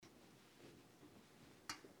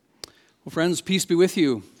Well, friends, peace be with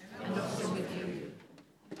you.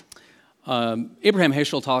 Abraham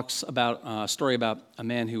Heschel talks about a story about a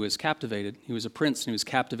man who was captivated. He was a prince, and he was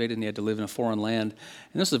captivated, and he had to live in a foreign land.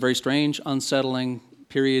 And this is a very strange, unsettling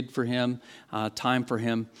period for him, time for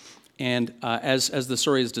him. And as the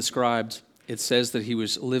story is described, it says that he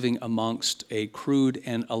was living amongst a crude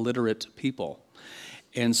and illiterate people.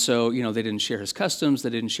 And so, they didn't share his customs, they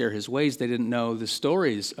didn't share his ways, they didn't know the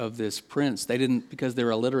stories of this prince. They didn't, because they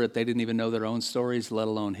were illiterate, they didn't even know their own stories, let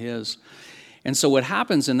alone his. And so what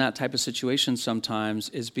happens in that type of situation sometimes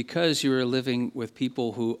is because you're living with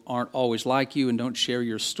people who aren't always like you and don't share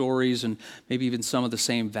your stories and maybe even some of the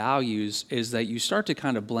same values, is that you start to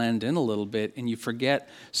kind of blend in a little bit and you forget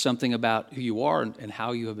something about who you are and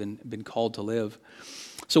how you have been called to live.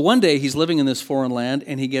 So one day he's living in this foreign land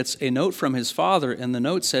and he gets a note from his father, and the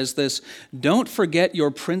note says this: "Don't forget your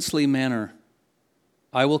princely manner.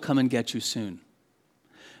 I will come and get you soon."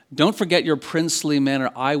 Don't forget your princely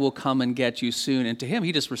manner. I will come and get you soon. And to him,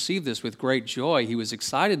 he just received this with great joy. He was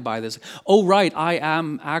excited by this. Oh, right, I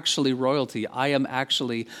am actually royalty. I am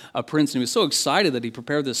actually a prince. And he was so excited that he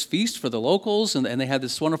prepared this feast for the locals, and they had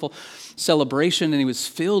this wonderful celebration, and he was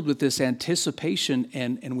filled with this anticipation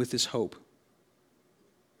and with this hope.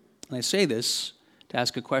 And I say this to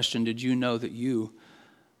ask a question: did you know that you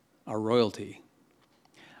are royalty?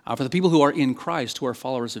 For the people who are in Christ, who are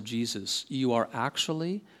followers of Jesus, you are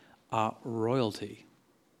actually royalty.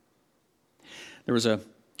 There was a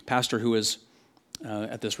pastor who was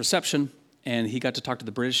at this reception, and he got to talk to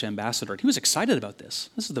the British ambassador. He was excited about this.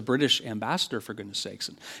 This is the British ambassador, for goodness sakes.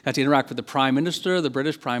 And got to interact with the prime minister, the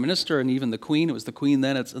British prime minister, and even the queen. It was the queen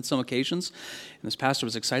then on some occasions. And this pastor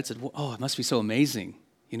was excited, said, "Oh, it must be so amazing,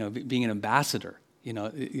 being an ambassador,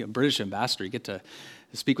 British ambassador. You get to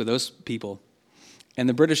speak with those people." And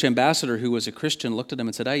the British ambassador, who was a Christian, looked at him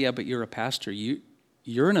and said, "Oh, yeah, but you're a pastor.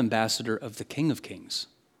 You're an ambassador of the King of Kings."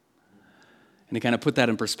 And he kind of put that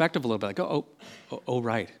in perspective a little bit,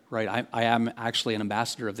 like, right. I am actually an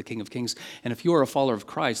ambassador of the King of Kings. And if you are a follower of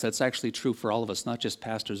Christ, that's actually true for all of us, not just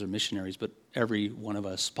pastors or missionaries, but every one of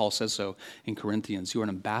us. Paul says so in Corinthians. You are an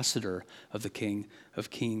ambassador of the King of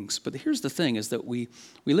Kings. But here's the thing, is that we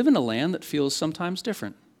live in a land that feels sometimes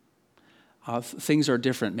different. Things are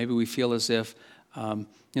different. Maybe we feel as if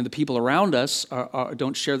the people around us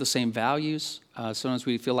don't share the same values. Sometimes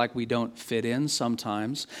we feel like we don't fit in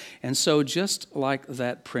sometimes. And so just like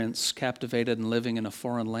that prince captivated and living in a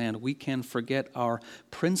foreign land, we can forget our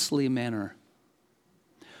princely manner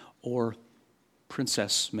or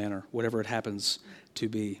princess manner, whatever it happens to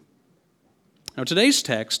be. Now, today's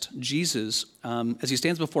text, Jesus, as he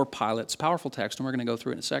stands before Pilate, it's a powerful text, and we're going to go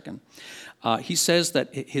through it in a second. He says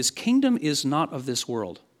that his kingdom is not of this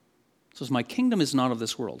world. It says, "My kingdom is not of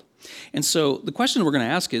this world." And so the question we're going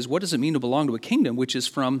to ask is, what does it mean to belong to a kingdom which is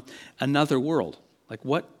from another world? Like,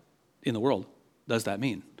 what in the world does that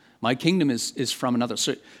mean? My kingdom is from another.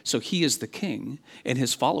 So he is the king, and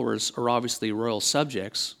his followers are obviously royal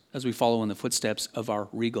subjects as we follow in the footsteps of our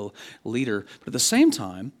regal leader. But at the same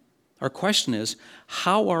time, our question is,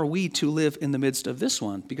 how are we to live in the midst of this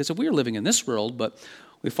one? Because if we are living in this world, but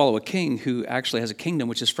we follow a king who actually has a kingdom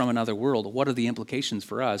which is from another world, what are the implications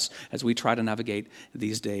for us as we try to navigate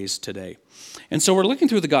these days today? And so we're looking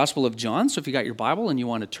through the Gospel of John. So if you got your Bible and you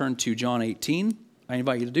want to turn to John 18, I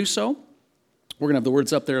invite you to do so. We're going to have the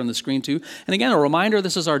words up there on the screen too. And again, a reminder,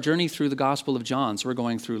 this is our journey through the Gospel of John. So we're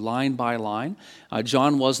going through line by line.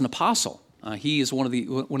 John was an apostle. He is one of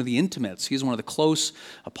the intimates. He's one of the close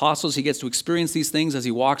apostles. He gets to experience these things as he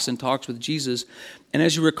walks and talks with Jesus. And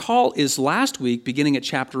as you recall, is last week, beginning at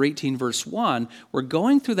chapter 18, verse 1, we're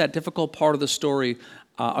going through that difficult part of the story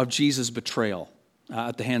of Jesus' betrayal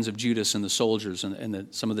at the hands of Judas and the soldiers and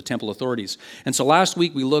some of the temple authorities. And so last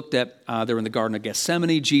week we looked at, they were in the Garden of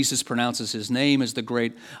Gethsemane. Jesus pronounces his name as the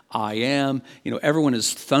great I am. Everyone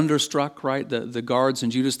is thunderstruck, right? The guards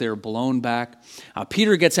and Judas, they are blown back.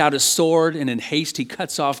 Peter gets out his sword, and in haste he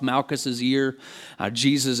cuts off Malchus's ear.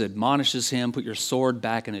 Jesus admonishes him, "Put your sword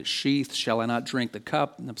back in its sheath. Shall I not drink the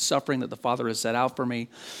cup of suffering that the Father has set out for me?"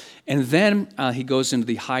 And then he goes into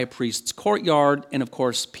the high priest's courtyard, and of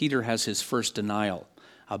course, Peter has his first denial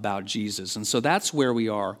about Jesus. And so that's where we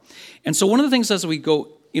are. And so one of the things as we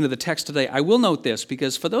go into the text today, I will note this,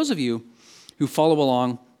 because for those of you who follow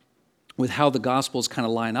along with how the Gospels kind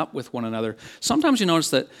of line up with one another, sometimes you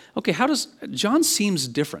notice that, okay, John seems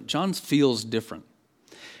different. John feels different.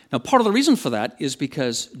 Now, part of the reason for that is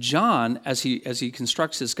because John, as he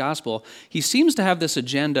constructs his gospel, he seems to have this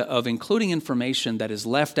agenda of including information that is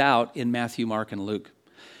left out in Matthew, Mark, and Luke.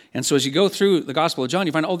 And so as you go through the Gospel of John,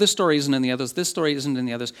 you find, oh, this story isn't in the others, this story isn't in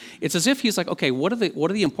the others. It's as if he's like, okay, what are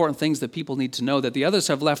the important things that people need to know that the others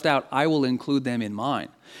have left out? I will include them in mine.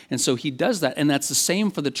 And so he does that, and that's the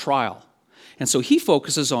same for the trial. And so he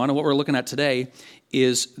focuses on, and what we're looking at today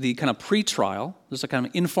is the kind of pre-trial. There's a kind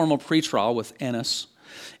of informal pre-trial with Annas.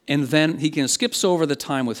 And then he kind of skips over the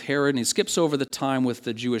time with Herod, and he skips over the time with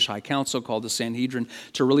the Jewish High Council called the Sanhedrin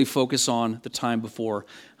to really focus on the time before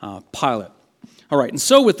Pilate. All right, and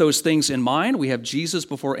so with those things in mind, we have Jesus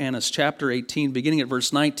before Annas, chapter 18, beginning at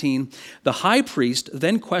verse 19. The high priest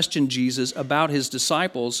then questioned Jesus about his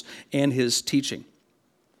disciples and his teaching.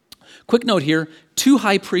 Quick note here, 2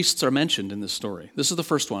 high priests are mentioned in this story. This is the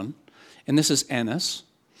first one, and this is Annas.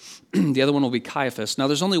 The other one will be Caiaphas. Now,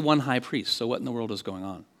 there's only one high priest, so what in the world is going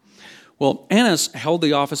on? Well, Annas held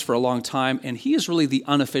the office for a long time, and he is really the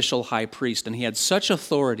unofficial high priest, and he had such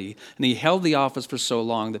authority, and he held the office for so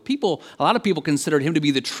long that a lot of people considered him to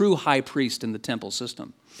be the true high priest in the temple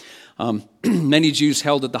system. Many Jews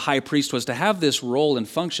held that the high priest was to have this role and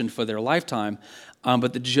function for their lifetime,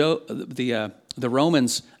 but the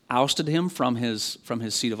Romans ousted him from his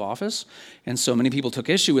seat of office, and so many people took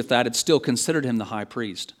issue with that. It still considered him the high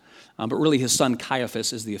priest. But really his son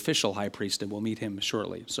Caiaphas is the official high priest, and we'll meet him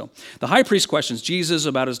shortly. So the high priest questions Jesus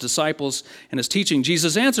about his disciples and his teaching.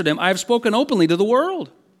 Jesus answered him, I have spoken openly to the world.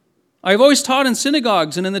 I have always taught in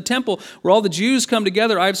synagogues and in the temple where all the Jews come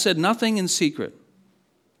together. I have said nothing in secret.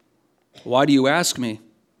 Why do you ask me?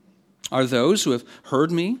 Are those who have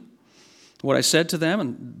heard me what I said to them,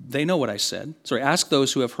 and they know what I said. Ask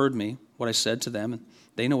those who have heard me what I said to them, and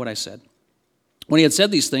they know what I said. When he had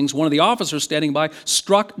said these things, one of the officers standing by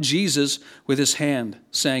struck Jesus with his hand,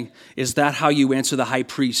 saying, is that how you answer the high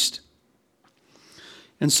priest?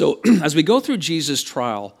 And so as we go through Jesus'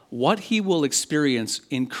 trial, what he will experience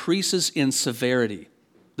increases in severity,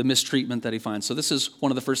 the mistreatment that he finds. So this is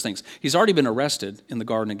one of the first things. He's already been arrested in the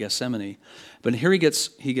Garden of Gethsemane, but here he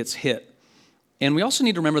gets hit. And we also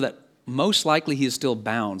need to remember that most likely he is still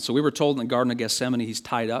bound. So we were told in the Garden of Gethsemane he's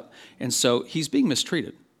tied up, and so he's being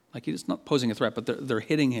mistreated. Like he's not posing a threat, but they're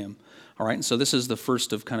hitting him. All right, and so this is the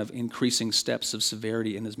first of kind of increasing steps of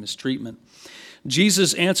severity in his mistreatment.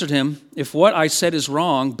 Jesus answered him, if what I said is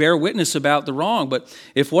wrong, bear witness about the wrong. But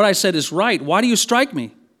if what I said is right, why do you strike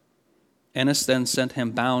me? Annas then sent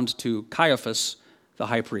him bound to Caiaphas, the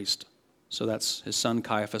high priest. So that's his son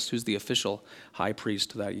Caiaphas, who's the official high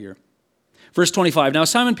priest that year. Verse 25, now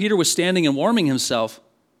Simon Peter was standing and warming himself.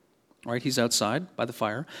 All right, he's outside by the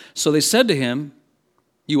fire. So they said to him,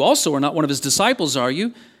 you also are not one of his disciples, are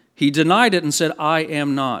you? He denied it and said, I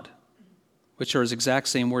am not, which are his exact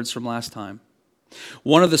same words from last time.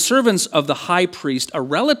 One of the servants of the high priest, a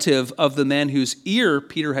relative of the man whose ear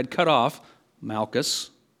Peter had cut off,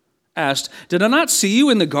 Malchus, asked, did I not see you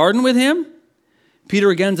in the garden with him? Peter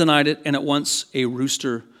again denied it, and at once a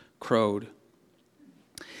rooster crowed.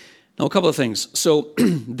 Now, a couple of things. So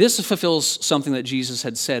this fulfills something that Jesus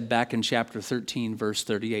had said back in chapter 13, verse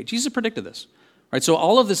 38. Jesus predicted this. Right, so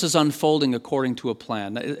all of this is unfolding according to a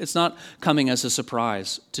plan. It's not coming as a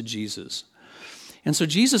surprise to Jesus. And so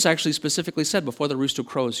Jesus actually specifically said, before the rooster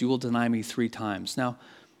crows, you will deny me 3 times. Now,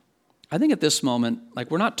 I think at this moment,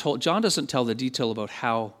 we're not told, John doesn't tell the detail about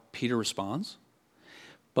how Peter responds,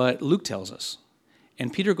 but Luke tells us.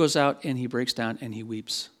 And Peter goes out and he breaks down and he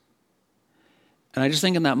weeps. And I just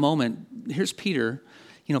think in that moment, here's Peter.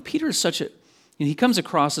 Peter is he comes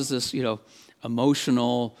across as this,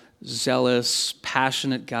 emotional, zealous,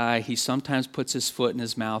 passionate guy. He sometimes puts his foot in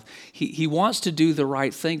his mouth. He wants to do the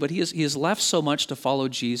right thing, but he has left so much to follow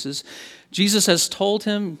Jesus. Jesus has told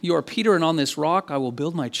him, you are Peter, and on this rock I will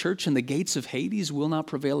build my church, and the gates of Hades will not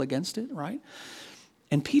prevail against it, right?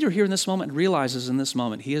 And Peter here in this moment realizes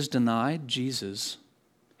he has denied Jesus,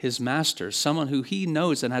 his master, someone who he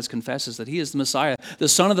knows and has confesses that he is the Messiah, the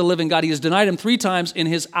Son of the living God. He has denied him 3 times in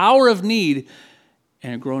his hour of need,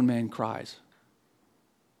 and a grown man cries.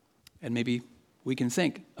 And maybe we can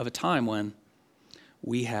think of a time when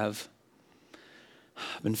we have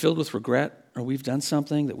been filled with regret, or we've done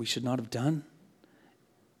something that we should not have done.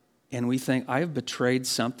 And we think, I have betrayed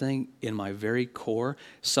something in my very core,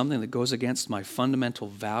 something that goes against my fundamental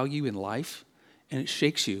value in life, and it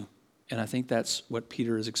shakes you. And I think that's what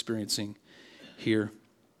Peter is experiencing here.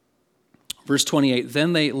 Verse 28,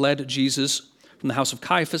 then they led Jesus from the house of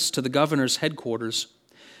Caiaphas to the governor's headquarters.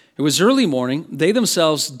 It was early morning. They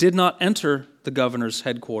themselves did not enter the governor's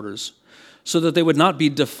headquarters so that they would not be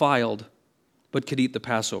defiled, but could eat the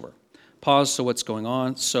Passover. Pause, so what's going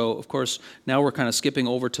on? So, of course, now we're kind of skipping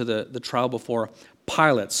over to the trial before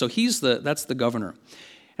Pilate. So that's the governor.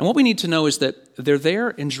 And what we need to know is that they're there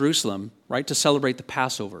in Jerusalem, right, to celebrate the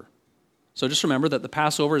Passover. So just remember that the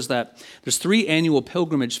Passover is that there's 3 annual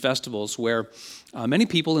pilgrimage festivals where many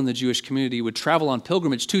people in the Jewish community would travel on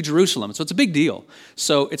pilgrimage to Jerusalem. So it's a big deal.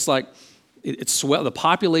 So it's like the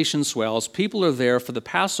population swells. People are there for the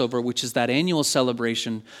Passover, which is that annual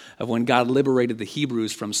celebration of when God liberated the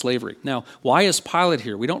Hebrews from slavery. Now, why is Pilate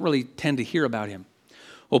here? We don't really tend to hear about him.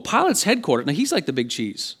 Well, Pilate's headquartered. Now, he's like the big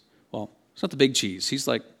cheese. Well, it's not the big cheese. He's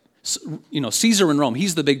like, Caesar in Rome.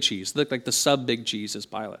 He's the big cheese. Like the sub-big cheese is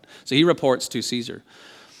Pilate. So he reports to Caesar.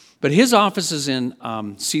 But his office is in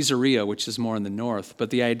Caesarea, which is more in the north.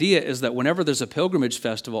 But the idea is that whenever there's a pilgrimage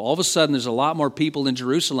festival, all of a sudden there's a lot more people in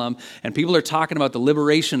Jerusalem, and people are talking about the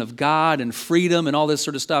liberation of God and freedom and all this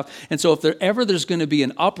sort of stuff. And so if there's going to be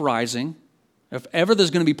an uprising, if ever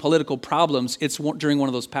there's going to be political problems, it's during one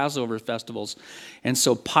of those Passover festivals. And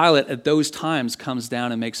so Pilate at those times comes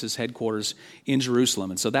down and makes his headquarters in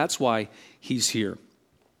Jerusalem. And so that's why he's here.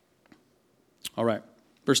 All right.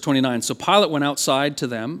 Verse 29, so Pilate went outside to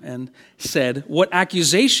them and said, "What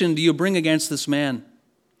accusation do you bring against this man?"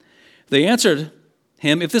 They answered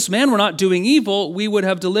him, "If this man were not doing evil, we would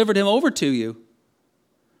have delivered him over to you."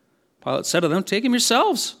 Pilate said to them, "Take him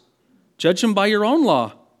yourselves. Judge him by your own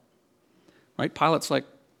law." Right? Pilate's like,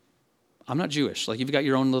 I'm not Jewish. Like, you've got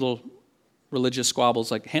your own little religious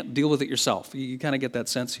squabbles, like deal with it yourself. You kind of get that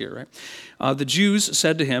sense here, right? The Jews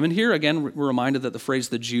said to him, and here again we're reminded that the phrase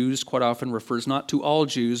 "the Jews" quite often refers not to all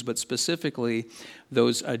Jews, but specifically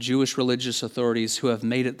those Jewish religious authorities who have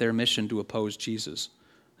made it their mission to oppose Jesus.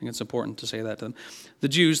 I think it's important to say that to them.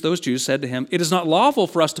 Those Jews said to him, "It is not lawful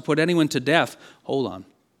for us to put anyone to death." Hold on.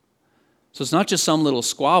 So it's not just some little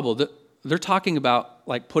squabble. They're talking about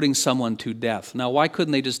like putting someone to death. Now, why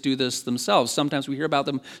couldn't they just do this themselves? Sometimes we hear about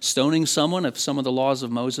them stoning someone if some of the laws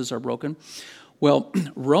of Moses are broken. Well,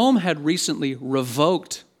 Rome had recently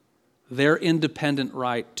revoked their independent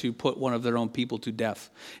right to put one of their own people to death.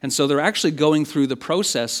 And so they're actually going through the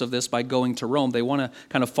process of this by going to Rome. They want to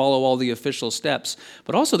kind of follow all the official steps.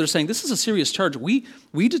 But also they're saying, this is a serious charge. We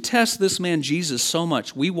detest this man Jesus so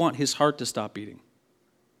much, we want his heart to stop beating.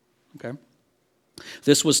 Okay?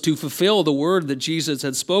 This was to fulfill the word that Jesus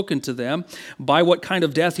had spoken to them by what kind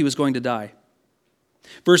of death he was going to die.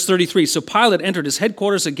 Verse 33, so Pilate entered his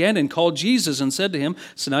headquarters again and called Jesus and said to him,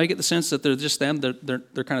 so now you get the sense that they're just them,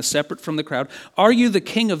 they're kind of separate from the crowd. "Are you the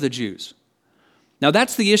king of the Jews?" Now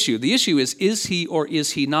that's the issue. The issue is he or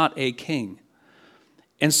is he not a king?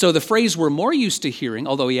 And so the phrase we're more used to hearing,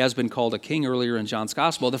 although he has been called a king earlier in John's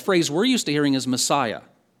gospel, the phrase we're used to hearing is Messiah.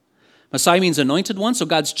 Messiah means anointed one, so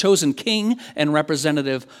God's chosen king and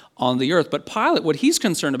representative on the earth. But Pilate, what he's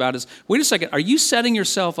concerned about is, wait a second, are you setting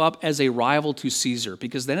yourself up as a rival to Caesar?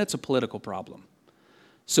 Because then it's a political problem.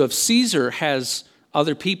 So if Caesar has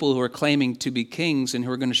other people who are claiming to be kings and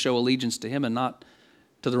who are going to show allegiance to him and not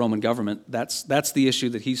to the Roman government, that's the issue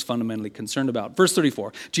that he's fundamentally concerned about. Verse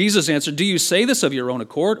 34, Jesus answered, "Do you say this of your own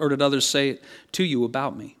accord, or did others say it to you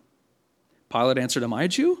about me?" Pilate answered, "Am I a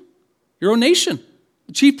Jew? Your own nation.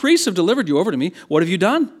 The chief priests have delivered you over to me. What have you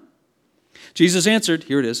done?" Jesus answered,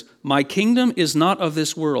 here it is, "My kingdom is not of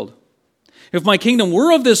this world. If my kingdom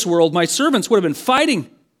were of this world, my servants would have been fighting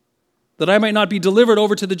that I might not be delivered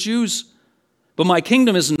over to the Jews. But my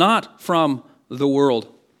kingdom is not from the world."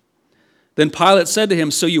 Then Pilate said to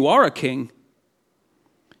him, "So you are a king?"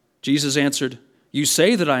 Jesus answered, "You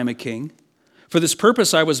say that I am a king. For this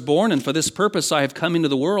purpose I was born, and for this purpose I have come into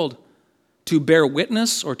the world, to bear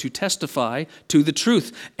witness or to testify to the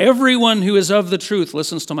truth. Everyone who is of the truth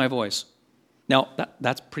listens to my voice." Now,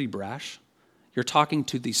 that's pretty brash. You're talking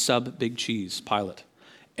to the sub-big cheese, Pilate.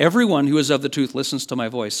 Everyone who is of the truth listens to my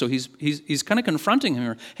voice. So he's kind of confronting him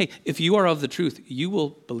here. Hey, if you are of the truth, you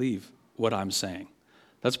will believe what I'm saying.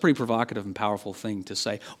 That's a pretty provocative and powerful thing to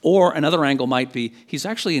say. Or another angle might be, he's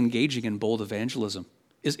actually engaging in bold evangelism.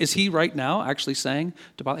 Is he right now actually saying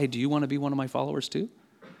to Pilate, hey, do you want to be one of my followers too?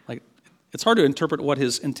 Like, it's hard to interpret what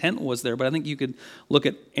his intent was there, but I think you could look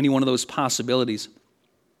at any one of those possibilities.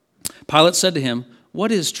 Pilate said to him,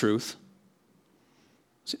 "What is truth?"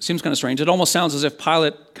 Seems kind of strange. It almost sounds as if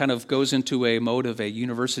Pilate kind of goes into a mode of a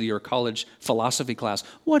university or college philosophy class.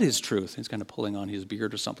 What is truth? He's kind of pulling on his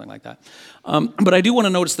beard or something like that. But I do want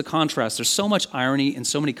to notice the contrast. There's so much irony and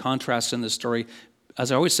so many contrasts in this story.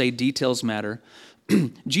 As I always say, details matter.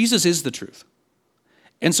 Jesus is the truth.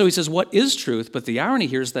 And so he says, what is truth? But the irony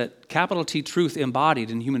here is that capital T, truth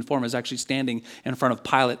embodied in human form, is actually standing in front of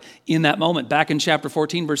Pilate in that moment. Back in chapter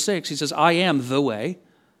 14, verse 6, he says, "I am the way,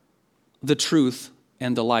 the truth,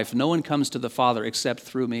 and the life. No one comes to the Father except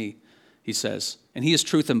through me," he says. And he is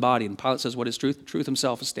truth embodied. And Pilate says, what is truth? Truth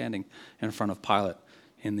himself is standing in front of Pilate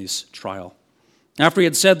in this trial. After he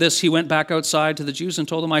had said this, he went back outside to the Jews and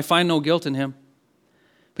told them, "I find no guilt in him.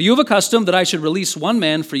 But you have a custom that I should release one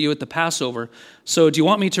man for you at the Passover. So do you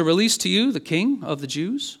want me to release to you the king of the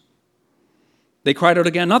Jews?" They cried out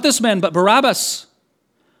again, "Not this man, but Barabbas."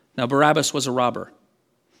 Now Barabbas was a robber.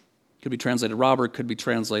 Could be translated robber, could be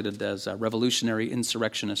translated as a revolutionary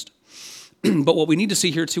insurrectionist. But what we need to see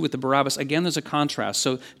here too with the Barabbas, again, there's a contrast.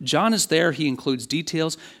 So John is there. He includes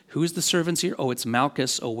details. Who's the servants here? Oh, it's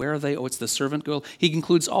Malchus. Oh, where are they? Oh, it's the servant girl. He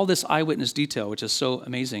includes all this eyewitness detail, which is so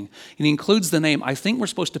amazing. And he includes the name. I think we're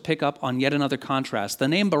supposed to pick up on yet another contrast. The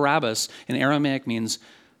name Barabbas in Aramaic means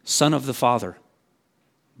son of the father.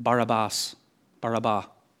 Barabbas. Barabbah.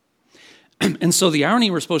 And so the irony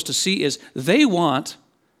we're supposed to see is they want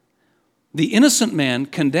the innocent man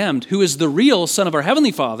condemned, who is the real son of our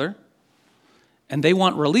heavenly Father, and they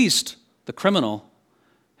want released the criminal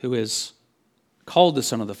who is called the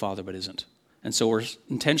son of the Father but isn't. And so we're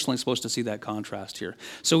intentionally supposed to see that contrast here.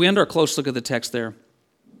 So we end our close look at the text there.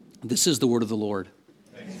 This is the word of the Lord.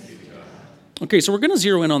 Thanks be to God. Okay, so we're going to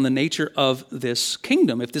zero in on the nature of this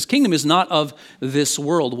kingdom. If this kingdom is not of this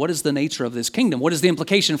world, what is the nature of this kingdom? What is the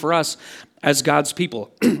implication for us as God's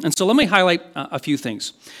people? And so let me highlight a few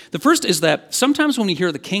things. The first is that sometimes when we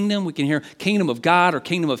hear the kingdom, we can hear kingdom of God or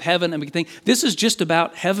kingdom of heaven, and we can think this is just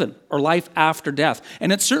about heaven or life after death.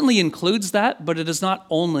 And it certainly includes that, but it is not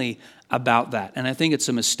only about that. And I think it's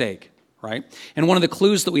a mistake, right? And one of the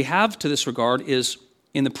clues that we have to this regard is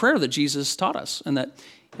in the prayer that Jesus taught us and that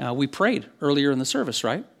we prayed earlier in the service,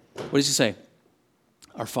 right? What does he say?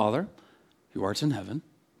 Our Father, who art in heaven,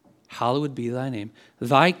 hallowed be thy name.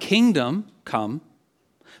 Thy kingdom come,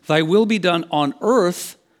 thy will be done on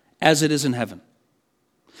earth as it is in heaven.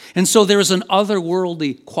 And so there is an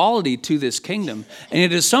otherworldly quality to this kingdom, and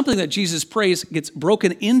it is something that Jesus prays gets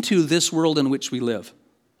broken into this world in which we live.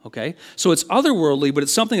 Okay? So it's otherworldly, but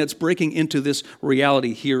it's something that's breaking into this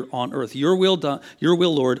reality here on earth. Your will,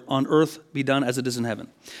 Lord, on earth be done as it is in heaven.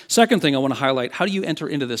 Second thing I want to highlight, how do you enter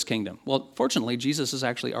into this kingdom? Well, fortunately, Jesus has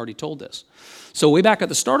actually already told this. So way back at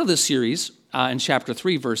the start of this series, in chapter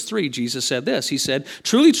 3, verse 3, Jesus said this. He said,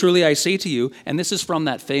 "Truly, truly, I say to you," and this is from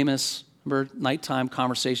that famous, remember, nighttime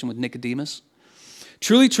conversation with Nicodemus.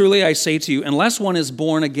 "Truly, truly, I say to you, unless one is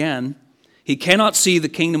born again, he cannot see the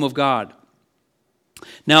kingdom of God."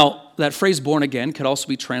 Now, that phrase born again could also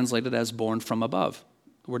be translated as born from above.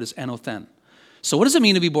 The word is enothen. So what does it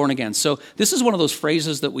mean to be born again? So this is one of those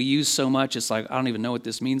phrases that we use so much, it's like, I don't even know what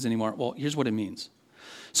this means anymore. Well, here's what it means.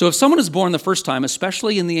 So if someone is born the first time,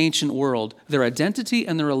 especially in the ancient world, their identity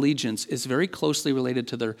and their allegiance is very closely related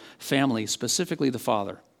to their family, specifically the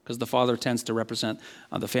father, because the father tends to represent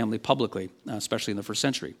the family publicly, especially in the first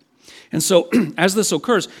century. And so as this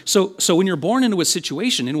occurs, so when you're born into a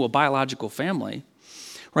situation, into a biological family,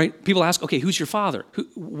 right? People ask, okay, who's your father?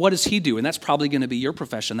 What does he do? And that's probably going to be your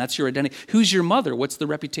profession. That's your identity. Who's your mother? What's the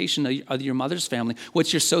reputation of your mother's family?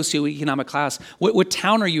 What's your socioeconomic class? What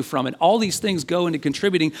town are you from? And all these things go into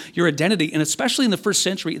contributing your identity. And especially in the first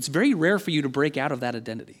century, it's very rare for you to break out of that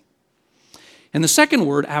identity. And the second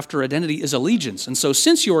word after identity is allegiance. And so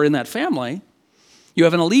since you're in that family, you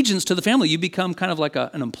have an allegiance to the family. You become kind of like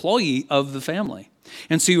an employee of the family.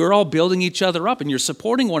 And so you're all building each other up and you're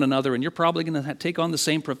supporting one another, and you're probably going to take on the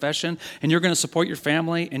same profession, and you're going to support your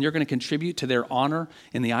family, and you're going to contribute to their honor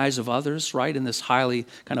in the eyes of others, right? In this highly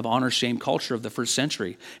kind of honor-shame culture of the first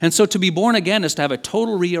century. And so to be born again is to have a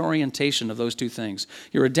total reorientation of those two things.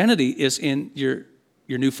 Your identity is in your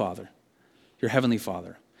new Father, your heavenly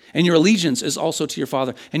Father. And your allegiance is also to your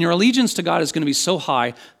Father. And your allegiance to God is going to be so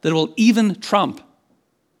high that it will even trump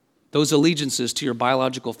those allegiances to your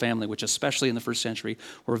biological family, which especially in the first century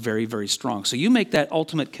were very, very strong. So you make that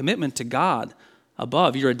ultimate commitment to God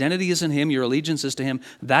above. Your identity is in Him, your allegiance is to Him.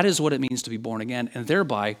 That is what it means to be born again. And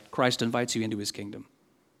thereby, Christ invites you into His kingdom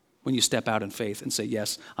when you step out in faith and say,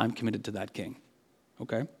 yes, I'm committed to that King.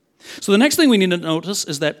 Okay? So the next thing we need to notice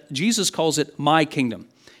is that Jesus calls it my kingdom.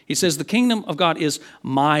 He says the kingdom of God is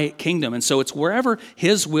my kingdom. And so it's wherever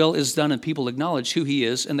His will is done and people acknowledge who He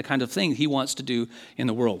is and the kind of thing He wants to do in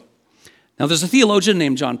the world. Now, there's a theologian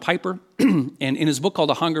named John Piper, and in his book called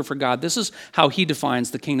A Hunger for God, this is how he defines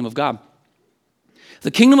the kingdom of God. The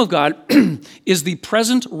kingdom of God is the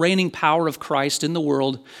present reigning power of Christ in the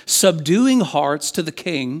world, subduing hearts to the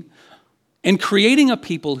King and creating a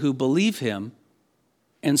people who believe Him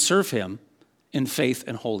and serve Him in faith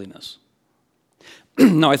and holiness.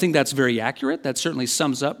 Now, I think that's very accurate. That certainly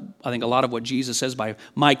sums up, I think, a lot of what Jesus says by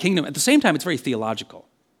my kingdom. At the same time, it's very theological,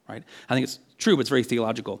 right? I think it's true, but it's very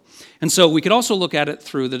theological. And so we could also look at it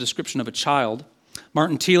through the description of a child.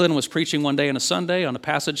 Martin Thielen was preaching one day on a Sunday on a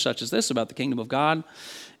passage such as this about the kingdom of God.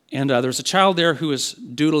 And there was a child there who was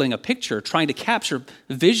doodling a picture, trying to capture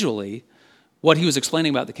visually what he was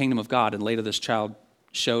explaining about the kingdom of God. And later this child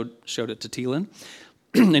showed it to Thielen,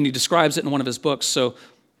 and he describes it in one of his books. So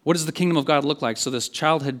what does the kingdom of God look like? So this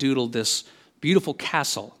child had doodled this beautiful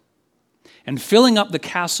castle, and filling up the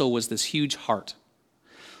castle was this huge heart.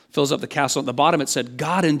 Fills up the castle. At the bottom it said,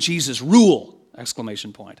 God and Jesus rule!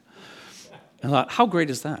 Exclamation point. And I thought, how great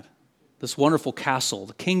is that? This wonderful castle,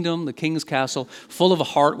 the kingdom, the king's castle, full of a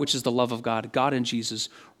heart, which is the love of God. God and Jesus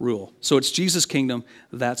rule. So it's Jesus' kingdom.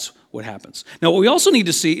 That's what happens. Now, what we also need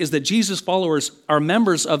to see is that Jesus' followers are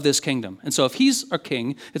members of this kingdom. And so if he's a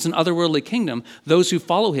king, it's an otherworldly kingdom. Those who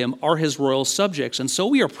follow him are his royal subjects. And so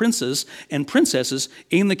we are princes and princesses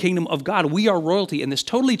in the kingdom of God. We are royalty, and this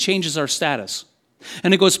totally changes our status.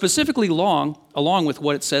 And it goes specifically along with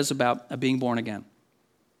what it says about being born again.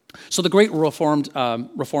 So the great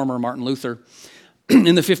reformer Martin Luther,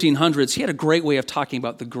 in the 1500s, he had a great way of talking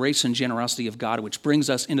about the grace and generosity of God, which brings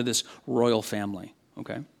us into this royal family.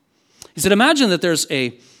 Okay, he said, imagine that there's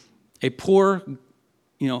a poor,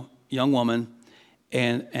 young woman,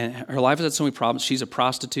 and her life has had so many problems. She's a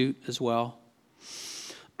prostitute as well,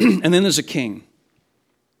 and then there's a king.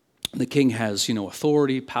 The king has,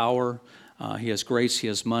 authority, power. He has grace. He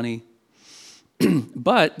has money,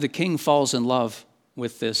 but the king falls in love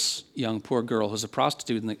with this young poor girl who's a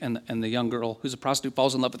prostitute, and the young girl who's a prostitute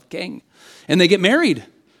falls in love with the king. And they get married.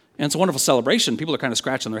 And it's a wonderful celebration. People are kind of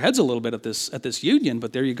scratching their heads a little bit at this union,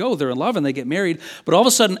 but there you go. They're in love and they get married. But all of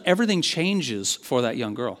a sudden, everything changes for that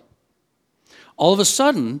young girl. All of a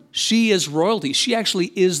sudden, she is royalty. She actually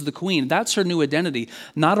is the queen. That's her new identity.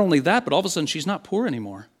 Not only that, but all of a sudden, she's not poor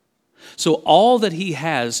anymore. So all that he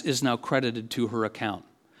has is now credited to her account.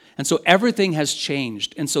 And so everything has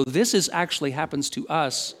changed. And so this actually happens to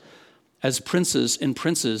us as princes and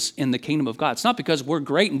princes in the kingdom of God. It's not because we're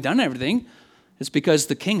great and done everything. It's because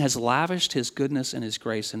the king has lavished his goodness and his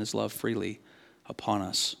grace and his love freely upon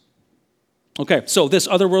us. Okay, so this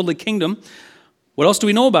otherworldly kingdom, what else do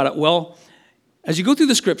we know about it? Well, as you go through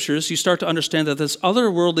the scriptures, you start to understand that this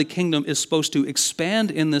otherworldly kingdom is supposed to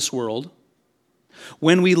expand in this world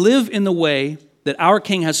when we live in the way that our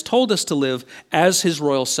king has told us to live as his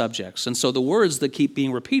royal subjects. And so the words that keep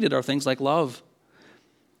being repeated are things like love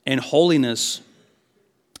and holiness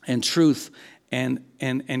and truth and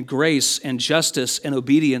grace and justice and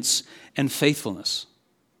obedience and faithfulness.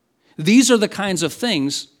 These are the kinds of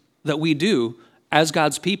things that we do as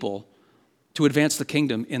God's people to advance the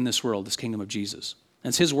kingdom in this world, this kingdom of Jesus. And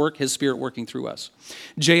it's his work, his spirit working through us.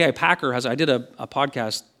 J.I. Packer I did a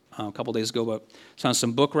podcast a couple days ago about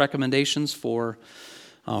some book recommendations for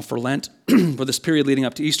Lent, for this period leading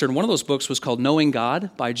up to Easter. And one of those books was called Knowing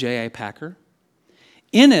God by J.I. Packer.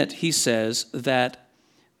 In it, he says that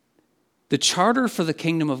the charter for the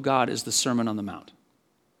kingdom of God is the Sermon on the Mount.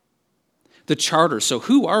 The charter. So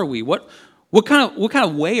who are we? What kind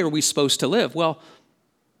of way are we supposed to live? Well,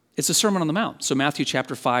 it's the Sermon on the Mount. So Matthew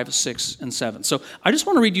chapter 5, 6, and 7. So I just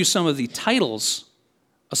want to read you some of the titles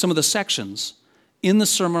of some of the sections in the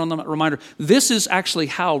Sermon on the Mount. Reminder, this is actually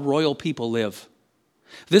how royal people live.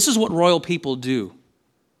 This is what royal people do.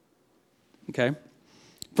 Okay?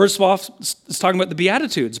 First of all, it's talking about the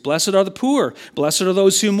Beatitudes. Blessed are the poor. Blessed are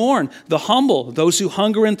those who mourn. The humble, those who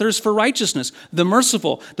hunger and thirst for righteousness. The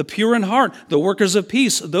merciful, the pure in heart, the workers of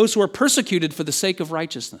peace, those who are persecuted for the sake of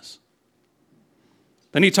righteousness.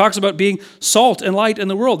 Then he talks about being salt and light in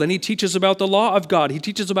the world. Then he teaches about the law of God. He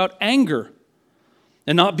teaches about anger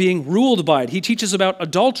and not being ruled by it. He teaches about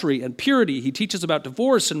adultery and purity. He teaches about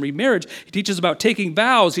divorce and remarriage. He teaches about taking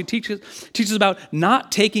vows. He teaches about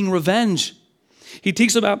not taking revenge. He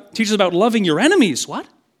teaches about loving your enemies. What?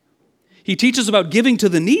 He teaches about giving to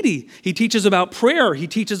the needy. He teaches about prayer. He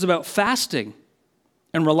teaches about fasting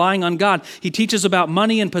and relying on God. He teaches about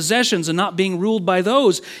money and possessions and not being ruled by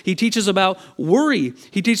those. He teaches about worry.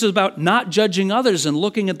 He teaches about not judging others and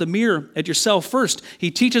looking at the mirror at yourself first.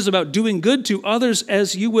 He teaches about doing good to others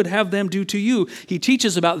as you would have them do to you. He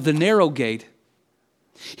teaches about the narrow gate.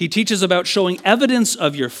 He teaches about showing evidence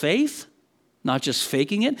of your faith, not just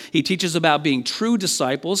faking it. He teaches about being true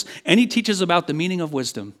disciples, and he teaches about the meaning of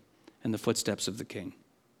wisdom and the footsteps of the King.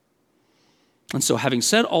 And so having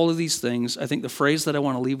said all of these things, I think the phrase that I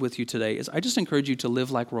want to leave with you today is I just encourage you to live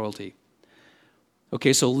like royalty.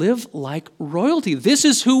 Okay, so live like royalty. This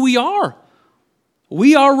is who we are.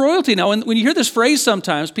 We are royalty. Now, when you hear this phrase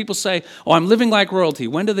sometimes, people say, oh, I'm living like royalty.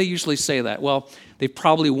 When do they usually say that? Well, they've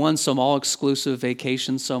probably won some all-exclusive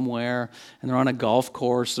vacation somewhere, and they're on a golf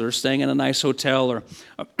course, they're staying in a nice hotel, or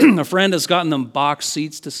a friend has gotten them box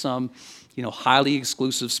seats to some, highly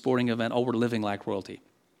exclusive sporting event. Oh, we're living like royalty.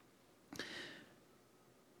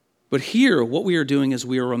 But here, what we are doing is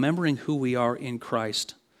we are remembering who we are in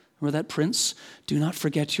Christ. Remember that prince? Do not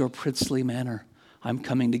forget your princely manner. I'm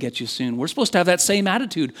coming to get you soon. We're supposed to have that same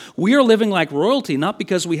attitude. We are living like royalty, not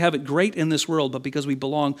because we have it great in this world, but because we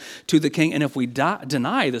belong to the King. And if we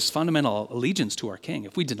deny this fundamental allegiance to our King,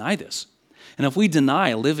 if we deny this, and if we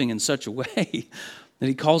deny living in such a way that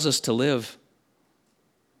he calls us to live,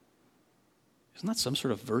 isn't that some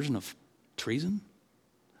sort of version of treason?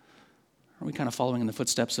 Are we kind of following in the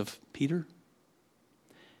footsteps of Peter?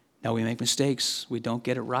 Now, we make mistakes. We don't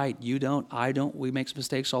get it right. You don't. I don't. We make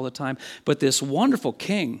mistakes all the time. But this wonderful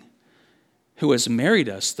King who has married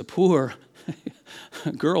us, the poor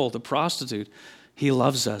girl, the prostitute, he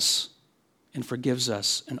loves us and forgives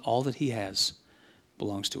us, and all that he has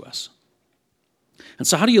belongs to us. And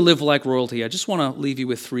so how do you live like royalty? I just want to leave you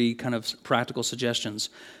with 3 kind of practical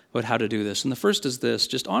suggestions about how to do this. And the first is this: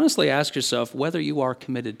 just honestly ask yourself whether you are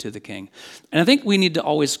committed to the King. And I think we need to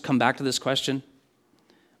always come back to this question,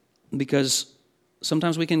 because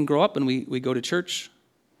sometimes we can grow up and we go to church.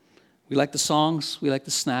 We like the songs, we like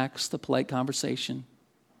the snacks, the polite conversation.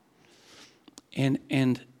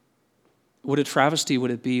 And what a travesty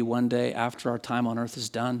would it be one day after our time on earth is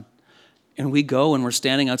done, and we go and we're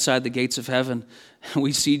standing outside the gates of heaven, and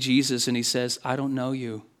we see Jesus and he says, I don't know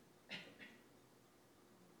you.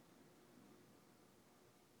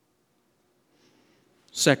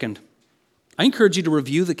 Second, I encourage you to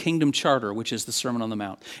review the Kingdom Charter, which is the Sermon on the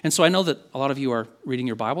Mount. And so I know that a lot of you are reading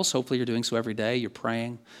your Bibles. Hopefully you're doing so every day. You're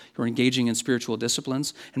praying. You're engaging in spiritual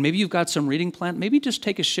disciplines. And maybe you've got some reading planned. Maybe just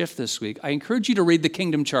take a shift this week. I encourage you to read the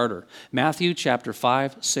Kingdom Charter. Matthew chapter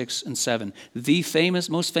 5, 6, and 7. The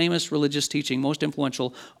most famous religious teaching, most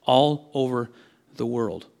influential all over the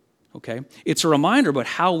world. Okay? It's a reminder about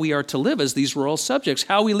how we are to live as these royal subjects,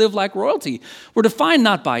 how we live like royalty. We're defined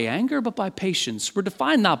not by anger, but by patience. We're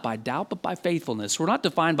defined not by doubt, but by faithfulness. We're not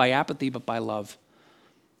defined by apathy, but by love.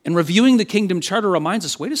 And reviewing the Kingdom Charter reminds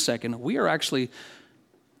us, wait a second, we are actually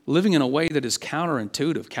living in a way that is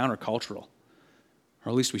counterintuitive, countercultural, or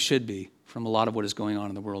at least we should be, from a lot of what is going on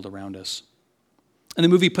in the world around us. In the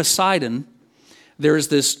movie Poseidon, there is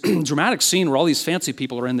this dramatic scene where all these fancy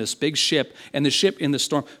people are in this big ship, and the ship in the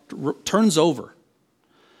storm turns over.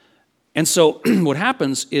 And so what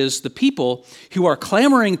happens is the people who are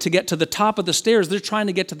clamoring to get to the top of the stairs, they're trying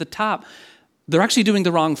to get to the top. They're actually doing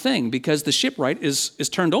the wrong thing, because the shipwright is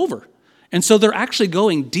turned over. And so they're actually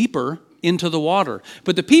going deeper into the water.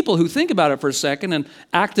 But the people who think about it for a second and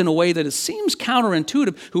act in a way that it seems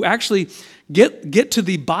counterintuitive, who actually get to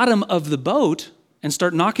the bottom of the boat and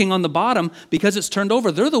start knocking on the bottom because it's turned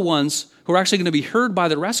over, they're the ones who are actually going to be heard by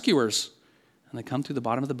the rescuers. And they come through the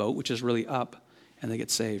bottom of the boat, which is really up, and they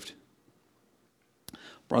get saved.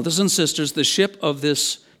 Brothers and sisters, the ship of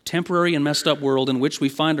this temporary and messed up world in which we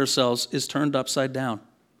find ourselves is turned upside down.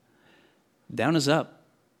 Down is up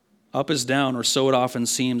is down, or so it often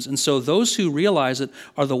seems. And so those who realize it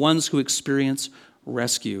are the ones who experience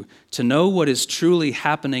rescue. To know what is truly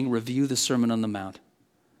happening, review the Sermon on the Mount.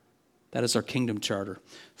 That is our Kingdom Charter.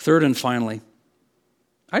 Third and finally,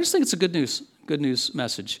 I just think it's a good news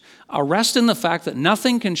message. Rest in the fact that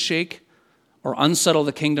nothing can shake or unsettle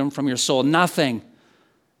the kingdom from your soul. Nothing.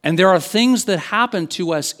 And there are things that happen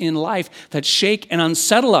to us in life that shake and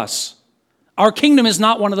unsettle us. Our kingdom is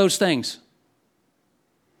not one of those things.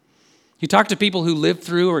 You talk to people who lived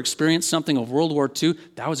through or experienced something of World War II,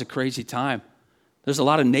 that was a crazy time. There's a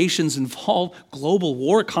lot of nations involved, global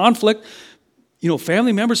war, conflict,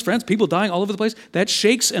 family members, friends, people dying all over the place. That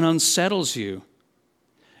shakes and unsettles you.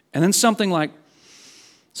 And then something like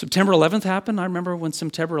September 11th happened. I remember when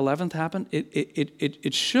September 11th happened,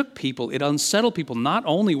 it shook people. It unsettled people. Not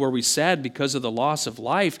only were we sad because of the loss of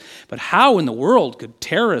life, but how in the world could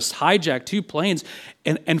terrorists hijack 2 planes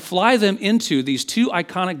and fly them into these 2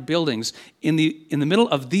 iconic buildings in the middle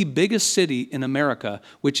of the biggest city in America,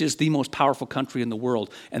 which is the most powerful country in the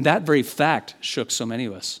world. And that very fact shook so many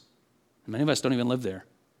of us. Many of us don't even live there.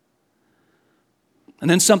 And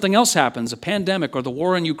then something else happens, a pandemic or the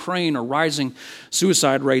war in Ukraine or rising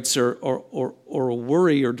suicide rates or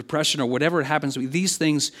worry or depression or whatever it happens to be. These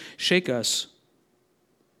things shake us.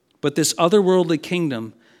 But this otherworldly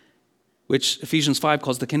kingdom, which Ephesians 5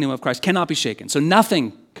 calls the kingdom of Christ, cannot be shaken. So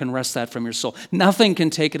nothing can wrest that from your soul. Nothing can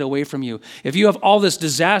take it away from you. If you have all this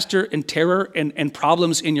disaster and terror and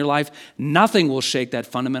problems in your life, nothing will shake that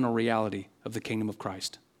fundamental reality of the kingdom of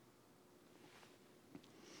Christ.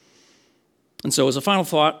 And so as a final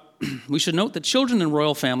thought, we should note that children in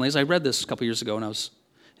royal families, I read this a couple years ago and I was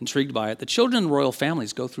intrigued by it, the children in royal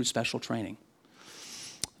families go through special training.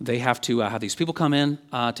 They have to have these people come in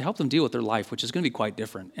to help them deal with their life, which is going to be quite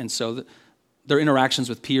different. And so Their interactions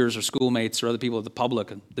with peers or schoolmates or other people, the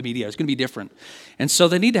public and the media is going to be different. And so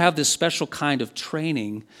they need to have this special kind of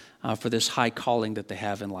training for this high calling that they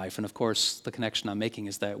have in life. And of course, the connection I'm making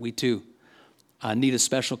is that we too need a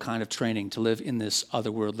special kind of training to live in this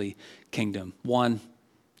otherworldly kingdom. One,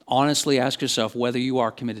 honestly ask yourself whether you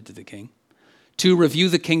are committed to the King. Two, review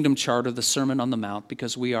the kingdom charter, the Sermon on the Mount,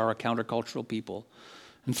 because we are a countercultural people.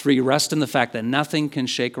 And three, rest in the fact that nothing can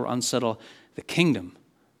shake or unsettle the kingdom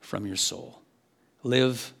from your soul.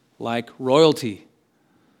 Live like royalty.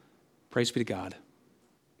 Praise be to God.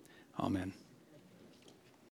 Amen.